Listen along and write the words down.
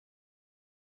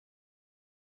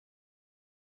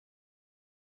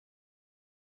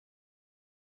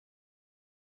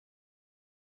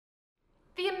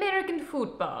The American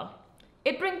football.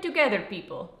 It brings together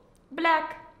people.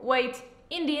 Black, white,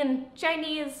 Indian,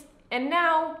 Chinese, and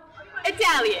now...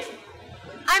 Italian.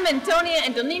 I'm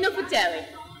Antonino Fratelli.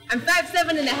 I'm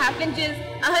 5'7.5"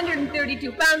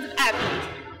 132 pounds of athlete.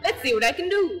 Let's see what I can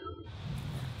do.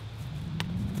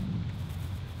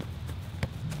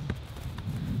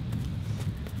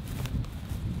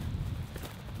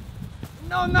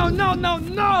 No, no, no, no,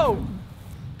 no!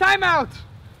 Time out!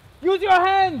 Use your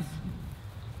hands!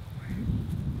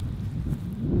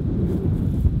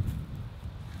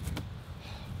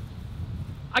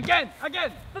 Again!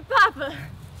 But Papa,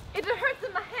 it hurts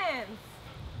in my hands.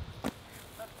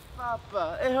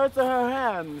 Papa, it hurts her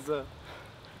hands.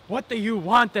 What do you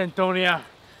want, Antonia?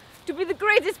 To be the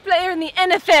greatest player in the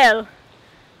NFL.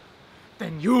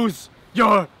 Then use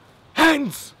your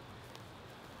hands!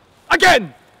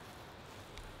 Again!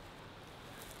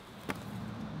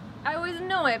 I always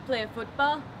know I play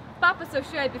football. Papa's so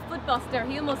sure I'd be football star,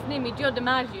 he almost named me Joe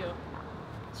DiMaggio.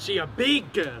 She a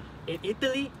big girl. In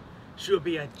Italy, she'll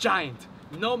be a giant.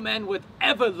 No man would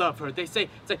ever love her. They say,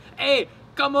 hey,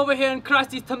 come over here and crush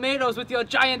these tomatoes with your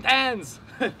giant hands.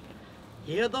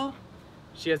 Here though,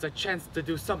 she has a chance to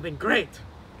do something great.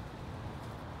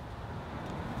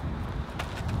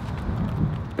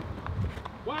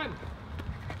 One,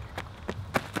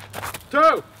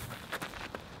 two,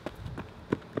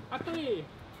 three.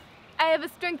 I have a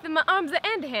strength in my arms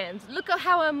and hands. Look at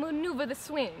how I maneuver the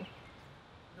swing.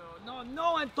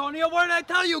 No, Antonio, what did I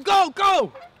tell you? Go!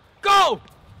 Go!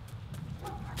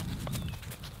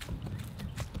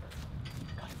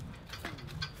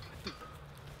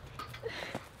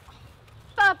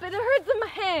 Papa, it hurts in my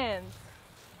hands.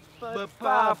 But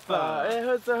Papa, it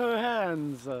hurts her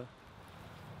hands.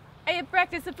 I have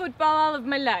practiced football all of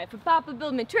my life. Papa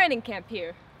built me training camp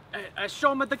here.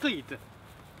 Show me the cleat.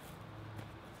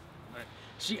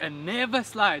 She never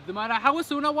slide, no matter how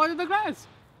soon I water the grass.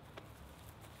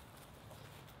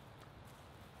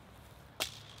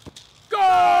 Go!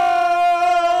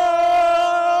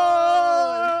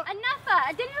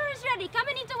 Enough! Dinner is ready. Come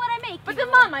and eat what I make. But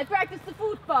Mama, I practiced the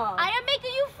football. I am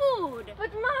making you food.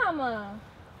 But Mama.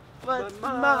 But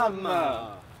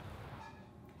Mama.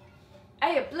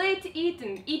 I play to eat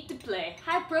and eat to play.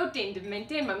 High protein to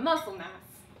maintain my muscle mass.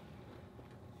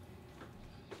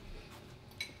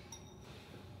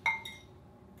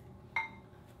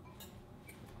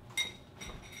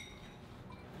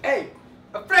 Hey,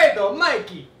 Alfredo,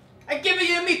 Mikey, I give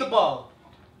you a meatball.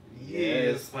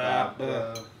 Yes,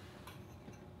 Papa.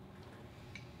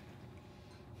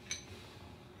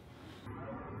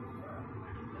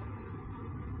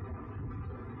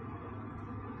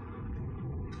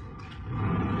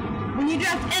 When you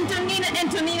draft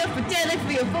Antonino Fratelli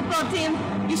for your football team,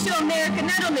 you show America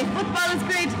not only football is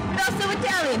great, but also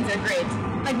Italians are great.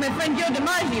 Like my friend Joe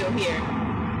DiMaggio here.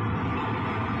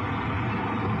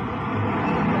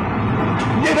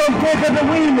 They don't take of the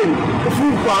women. The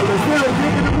footballers, they don't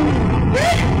take of the women.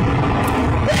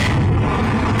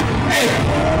 Hey,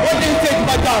 what do you think of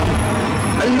my daughter?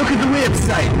 And look at the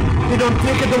website. They don't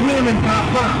take of the women,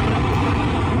 Papa.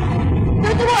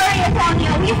 Don't worry,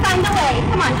 Antonio. We found a way.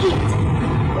 Come on, eat.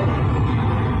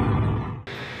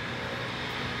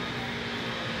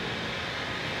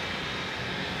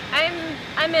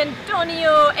 I'm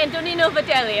Antonino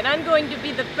Fratelli, and I'm going to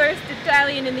be the first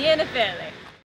Italian in the NFL.